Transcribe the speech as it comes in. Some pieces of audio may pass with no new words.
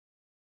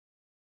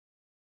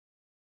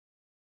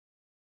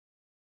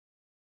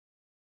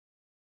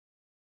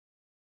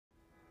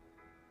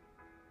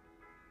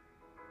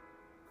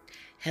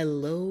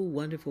Hello,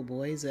 wonderful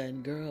boys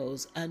and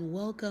girls, and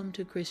welcome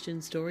to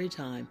Christian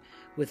Storytime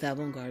with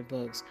Avant-Garde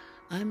Books.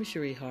 I'm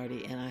Cherie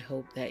Hardy, and I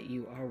hope that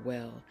you are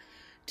well.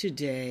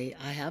 Today,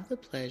 I have the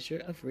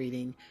pleasure of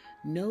reading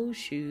No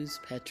Shoes,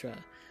 Petra.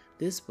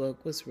 This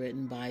book was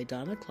written by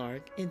Donna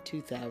Clarke in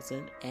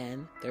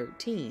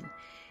 2013.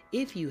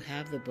 If you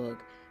have the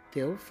book,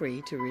 feel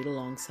free to read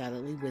along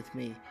silently with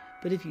me,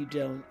 but if you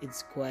don't,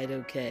 it's quite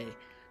okay.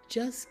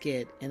 Just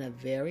get in a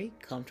very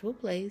comfortable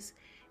place,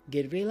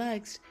 get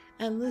relaxed,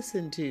 and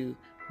listen to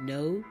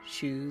No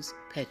Shoes,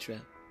 Petra.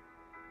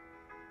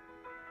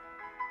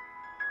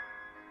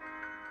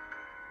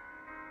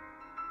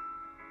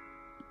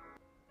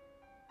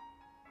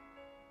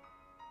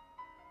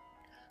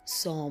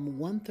 Psalm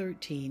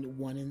 113,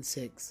 1 and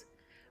 6.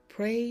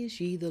 Praise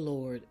ye the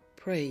Lord.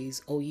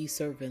 Praise, O ye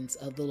servants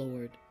of the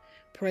Lord.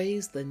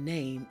 Praise the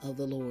name of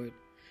the Lord.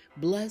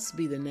 Blessed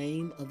be the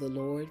name of the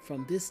Lord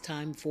from this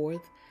time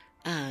forth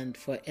and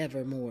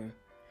forevermore.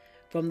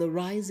 From the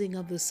rising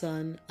of the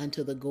sun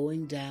until the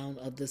going down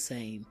of the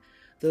same,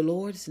 the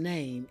Lord's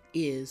name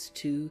is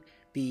to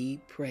be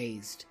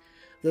praised.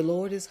 The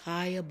Lord is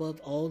high above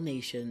all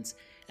nations,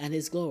 and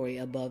his glory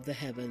above the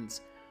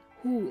heavens.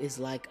 Who is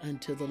like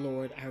unto the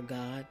Lord our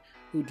God,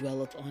 who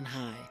dwelleth on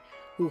high,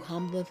 who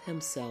humbleth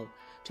himself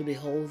to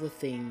behold the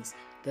things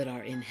that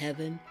are in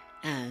heaven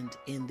and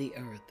in the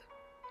earth?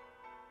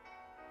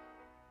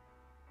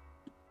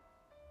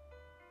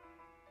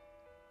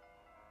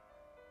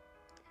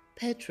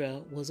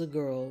 Petra was a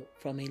girl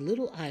from a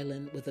little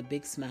island with a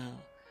big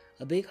smile,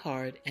 a big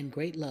heart, and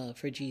great love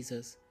for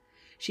Jesus.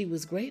 She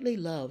was greatly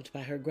loved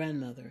by her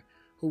grandmother,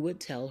 who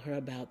would tell her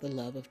about the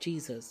love of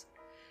Jesus.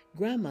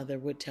 Grandmother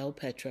would tell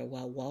Petra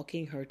while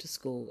walking her to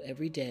school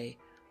every day,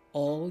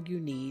 "All you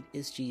need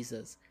is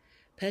Jesus."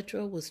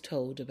 Petra was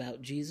told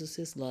about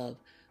Jesus' love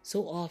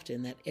so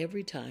often that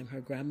every time her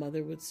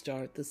grandmother would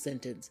start the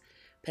sentence,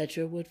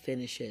 Petra would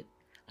finish it.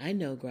 "I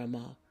know,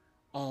 Grandma.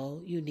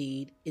 All you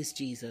need is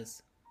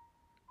Jesus."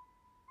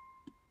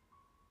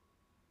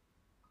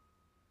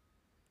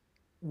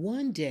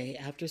 One day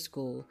after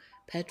school,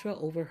 Petra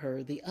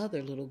overheard the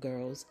other little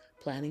girls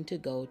planning to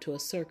go to a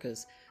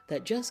circus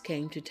that just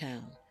came to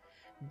town.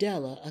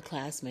 Della, a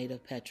classmate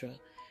of Petra,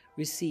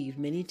 received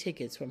many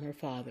tickets from her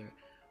father,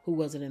 who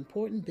was an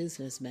important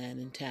businessman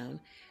in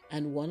town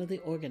and one of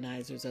the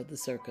organizers of the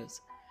circus.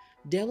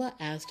 Della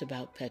asked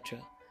about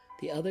Petra.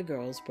 The other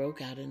girls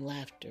broke out in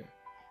laughter.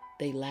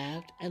 They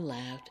laughed and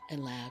laughed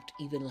and laughed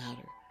even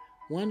louder.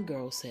 One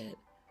girl said,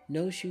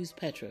 "No Shoes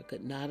Petra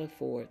could not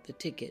afford the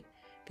ticket.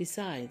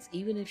 Besides,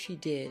 even if she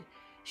did,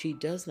 she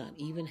does not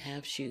even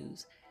have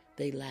shoes."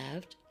 They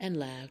laughed and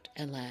laughed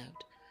and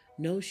laughed.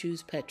 "No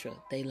Shoes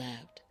Petra," they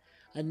laughed.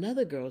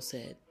 Another girl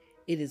said,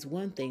 "It is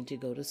one thing to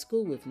go to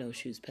school with No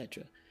Shoes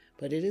Petra,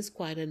 but it is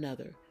quite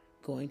another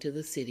going to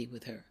the city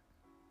with her."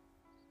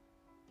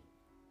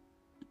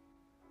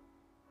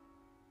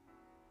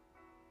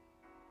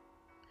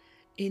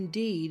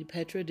 Indeed,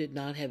 Petra did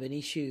not have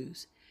any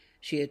shoes.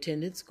 She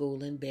attended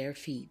school in bare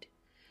feet.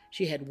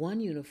 She had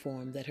one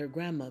uniform that her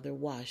grandmother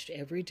washed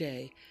every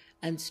day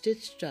and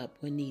stitched up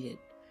when needed.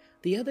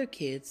 The other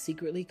kids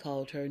secretly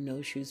called her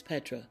No Shoes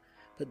Petra,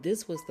 but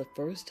this was the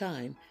first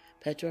time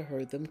Petra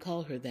heard them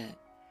call her that.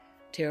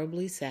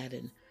 Terribly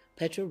saddened,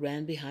 Petra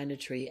ran behind a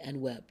tree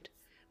and wept.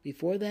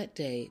 Before that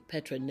day,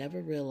 Petra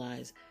never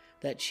realized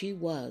that she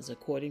was,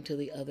 according to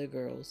the other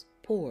girls,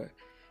 poor.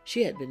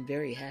 She had been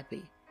very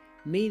happy.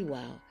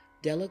 Meanwhile,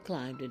 Della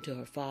climbed into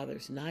her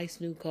father's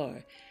nice new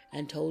car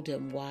and told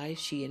him why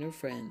she and her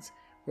friends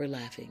were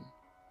laughing.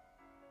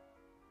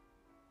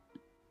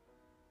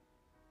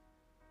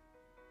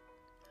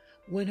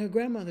 When her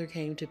grandmother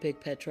came to pick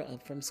Petra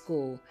up from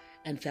school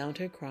and found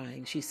her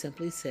crying, she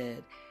simply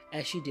said,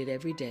 as she did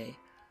every day,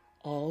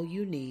 "All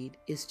you need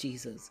is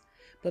Jesus."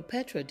 But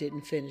Petra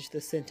didn't finish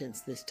the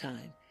sentence this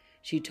time.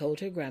 She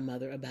told her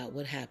grandmother about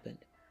what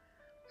happened.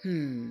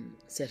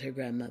 Said her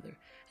grandmother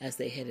as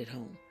they headed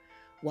home.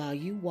 "While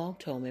you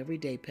walked home every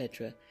day,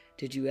 Petra,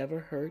 did you ever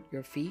hurt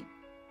your feet?"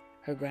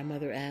 her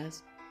grandmother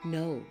asked.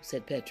 "No,"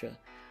 said Petra.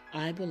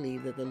 "I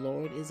believe that the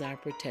Lord is our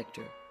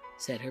protector,"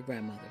 said her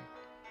grandmother.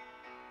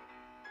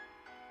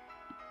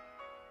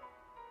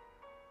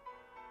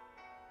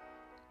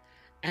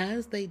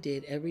 As they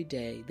did every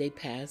day, they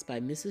passed by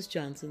Mrs.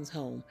 Johnson's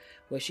home,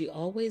 where she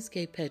always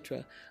gave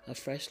Petra a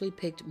freshly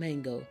picked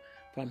mango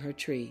from her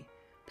tree.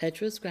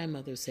 Petra's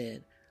grandmother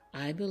said,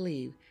 "I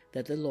believe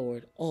that the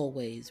Lord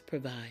always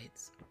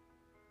provides."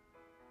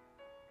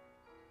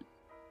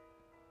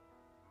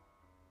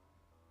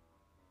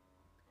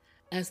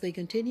 As they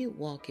continued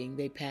walking,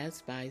 they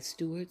passed by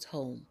Stewart's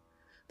home.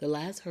 The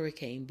last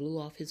hurricane blew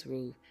off his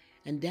roof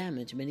and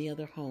damaged many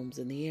other homes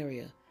in the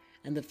area,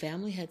 and the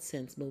family had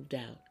since moved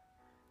out.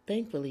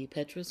 Thankfully,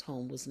 Petra's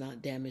home was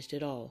not damaged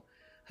at all.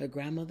 Her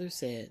grandmother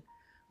said,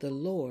 "The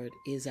Lord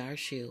is our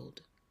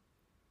shield."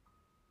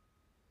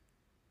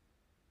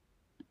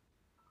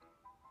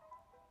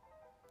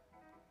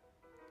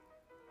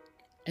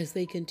 As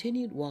they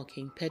continued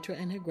walking, Petra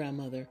and her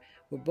grandmother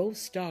were both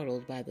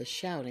startled by the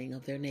shouting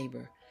of their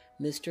neighbor,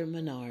 Mr.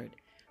 Menard.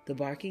 the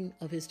barking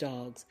of his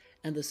dogs,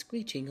 and the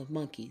screeching of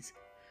monkeys.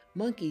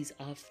 Monkeys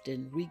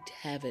often wreaked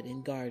havoc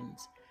in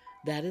gardens.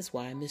 That is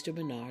why Mr.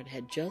 Bernard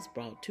had just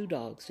brought 2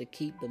 dogs to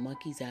keep the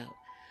monkeys out.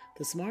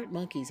 The smart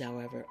monkeys,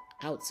 however,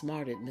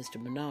 outsmarted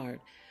Mr.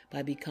 Bernard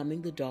by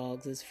becoming the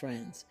dogs'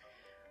 friends.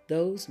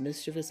 Those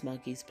mischievous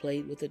monkeys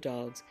played with the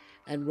dogs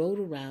and rode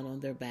around on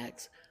their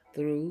backs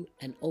through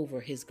and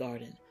over his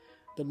garden.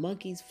 The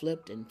monkeys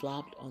flipped and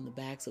flopped on the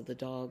backs of the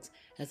dogs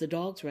as the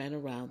dogs ran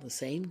around the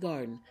same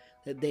garden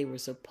that they were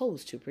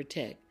supposed to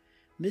protect.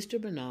 Mr.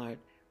 Bernard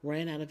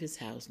ran out of his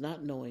house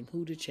not knowing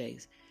who to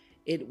chase.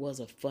 It was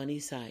a funny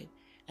sight,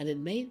 and it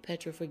made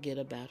Petra forget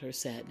about her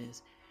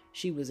sadness.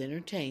 She was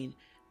entertained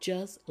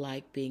just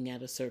like being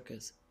at a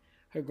circus.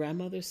 Her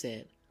grandmother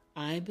said,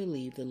 "I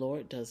believe the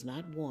Lord does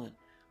not want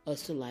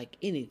us to like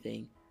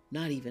anything,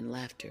 not even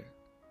laughter."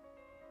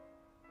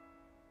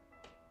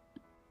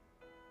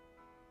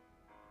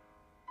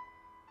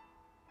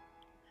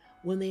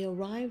 When they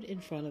arrived in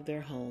front of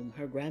their home,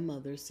 her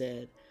grandmother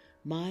said,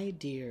 "My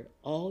dear,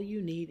 all you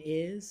need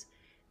is,"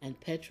 and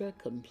Petra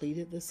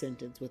completed the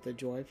sentence with a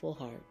joyful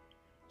heart,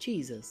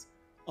 "Jesus.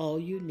 All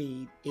you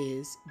need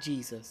is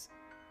Jesus."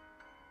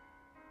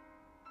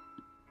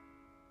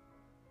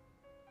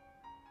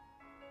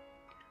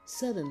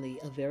 Suddenly,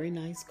 a very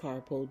nice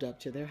car pulled up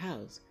to their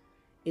house.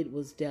 It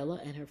was Della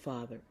and her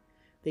father.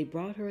 They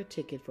brought her a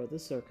ticket for the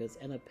circus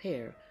and a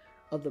pair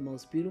of the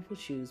most beautiful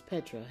shoes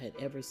Petra had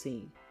ever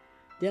seen.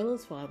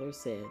 Della's father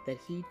said that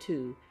he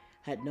too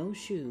had no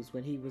shoes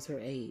when he was her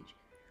age.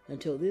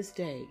 Until this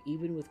day,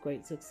 even with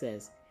great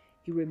success,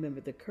 he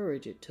remembered the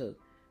courage it took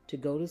to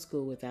go to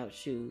school without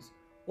shoes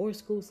or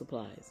school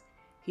supplies.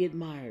 He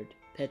admired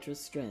Petra's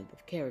strength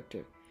of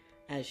character,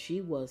 as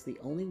she was the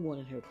only one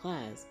in her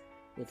class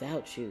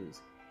without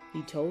shoes.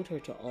 He told her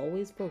to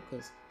always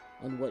focus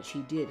on what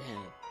she did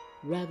have,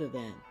 rather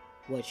than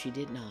what she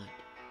did not.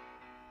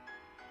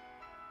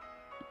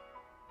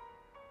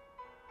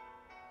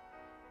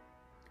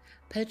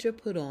 Petra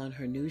put on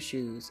her new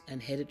shoes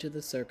and headed to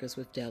the circus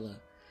with Della.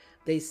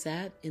 They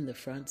sat in the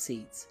front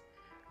seats.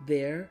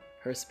 There,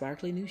 her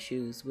sparkly new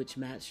shoes, which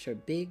matched her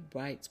big,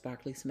 bright,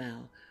 sparkly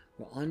smile,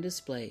 were on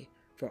display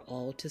for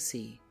all to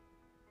see.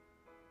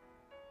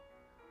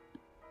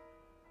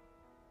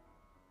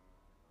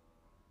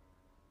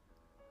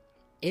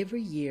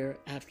 Every year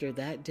after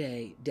that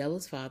day,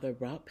 Della's father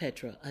brought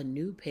Petra a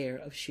new pair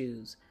of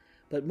shoes.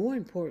 But more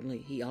importantly,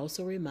 he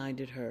also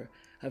reminded her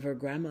of her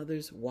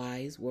grandmother's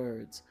wise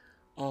words,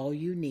 "All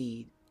you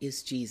need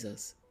is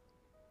Jesus."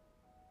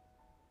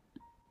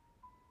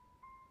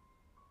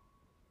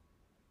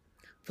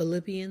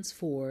 Philippians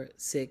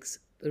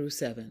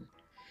 4:6-7.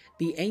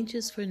 Be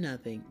anxious for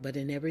nothing, but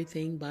in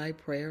everything by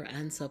prayer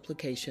and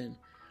supplication,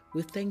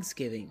 with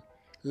thanksgiving,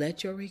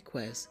 let your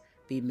requests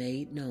be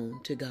made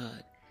known to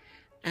God.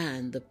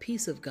 And the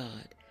peace of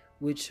God,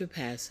 which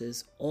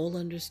surpasses all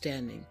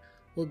understanding,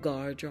 will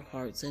guard your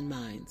hearts and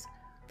minds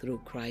through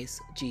Christ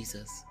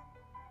Jesus.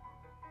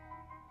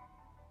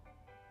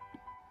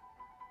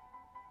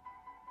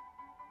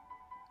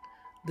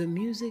 The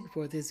music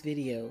for this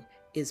video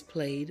is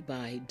played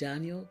by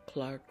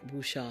Clarke,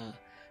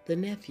 the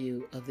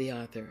nephew of the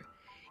author.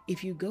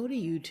 If you go to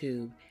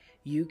YouTube,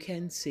 you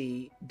can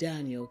see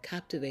Daniel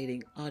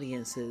captivating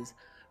audiences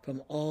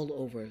from all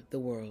over the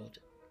world.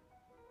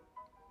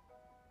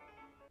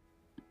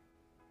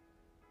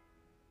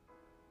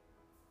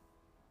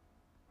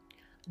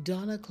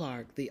 Donna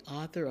Clarke, the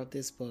author of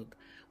this book,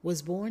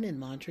 was born in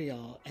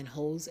Montreal and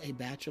holds a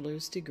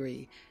bachelor's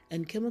degree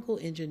in chemical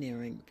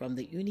engineering from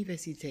the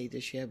Université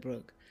de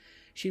Sherbrooke.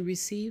 She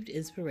received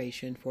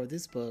inspiration for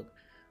this book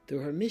through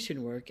her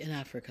mission work in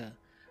Africa.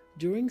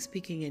 During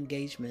speaking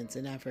engagements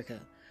in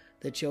Africa,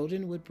 the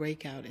children would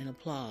break out in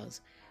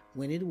applause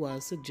when it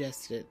was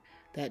suggested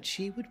that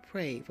she would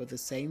pray for the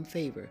same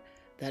favor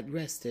that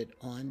rested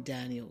on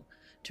Daniel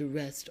to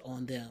rest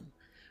on them.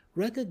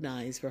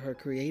 Recognized for her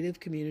creative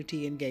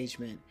community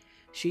engagement,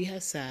 she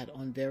has sat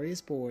on various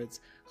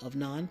boards of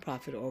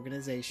nonprofit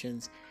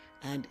organizations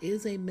and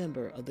is a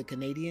member of the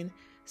Canadian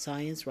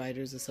Science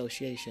Writers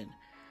Association.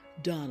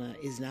 Donna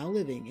is now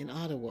living in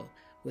Ottawa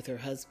with her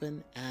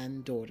husband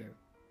and daughter.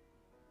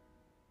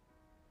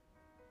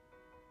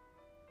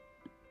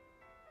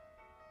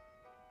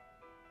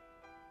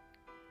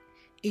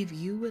 If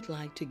you would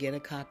like to get a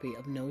copy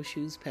of No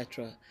Shoes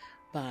Petra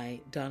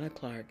by Donna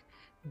Clarke,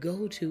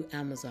 go to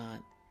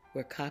Amazon,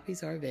 where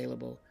copies are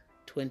available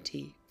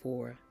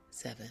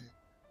 24/7.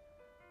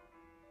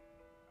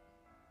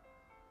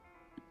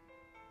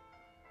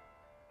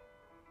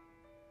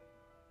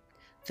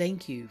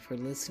 Thank you for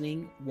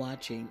listening,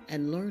 watching,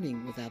 and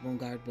learning with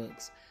Avant-Garde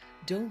Books.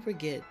 Don't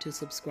forget to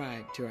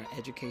subscribe to our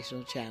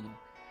educational channel.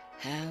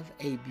 Have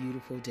a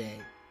beautiful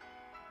day.